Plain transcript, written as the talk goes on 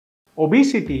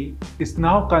Obesity is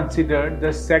now considered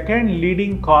the second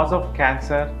leading cause of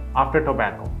cancer after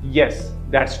tobacco. Yes,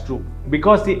 that's true.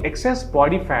 Because the excess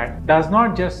body fat does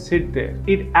not just sit there,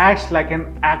 it acts like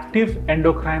an active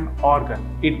endocrine organ.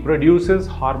 It produces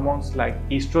hormones like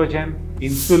estrogen,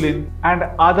 insulin, and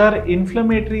other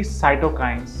inflammatory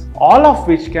cytokines, all of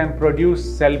which can produce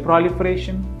cell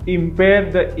proliferation,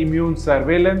 impair the immune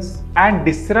surveillance, and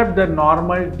disrupt the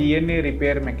normal DNA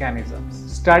repair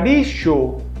mechanisms. Studies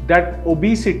show that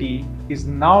obesity is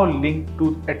now linked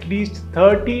to at least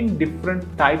 13 different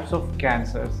types of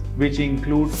cancers, which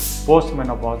include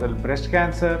postmenopausal breast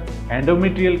cancer,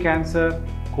 endometrial cancer,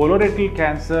 colorectal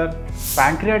cancer,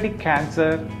 pancreatic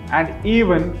cancer, and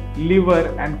even liver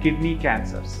and kidney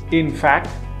cancers. In fact,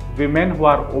 women who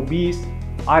are obese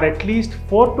are at least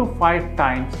 4 to 5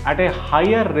 times at a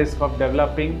higher risk of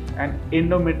developing an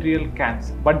endometrial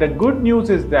cancer. But the good news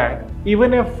is that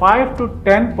even a 5 to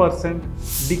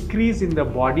 10% decrease in the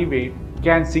body weight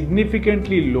can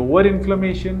significantly lower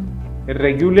inflammation,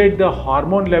 regulate the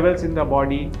hormone levels in the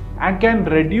body, and can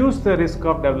reduce the risk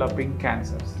of developing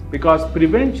cancers. Because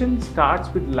prevention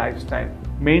starts with lifestyle,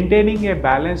 maintaining a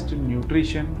balanced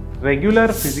nutrition, regular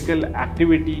physical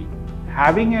activity,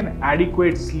 having an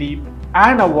adequate sleep,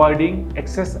 and avoiding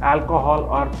excess alcohol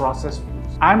or processed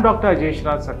foods. I am Dr. Ajesh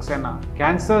Raj Saksena,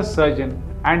 cancer surgeon,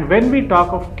 and when we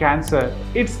talk of cancer,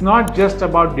 it's not just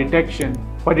about detection,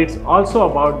 but it's also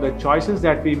about the choices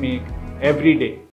that we make every day.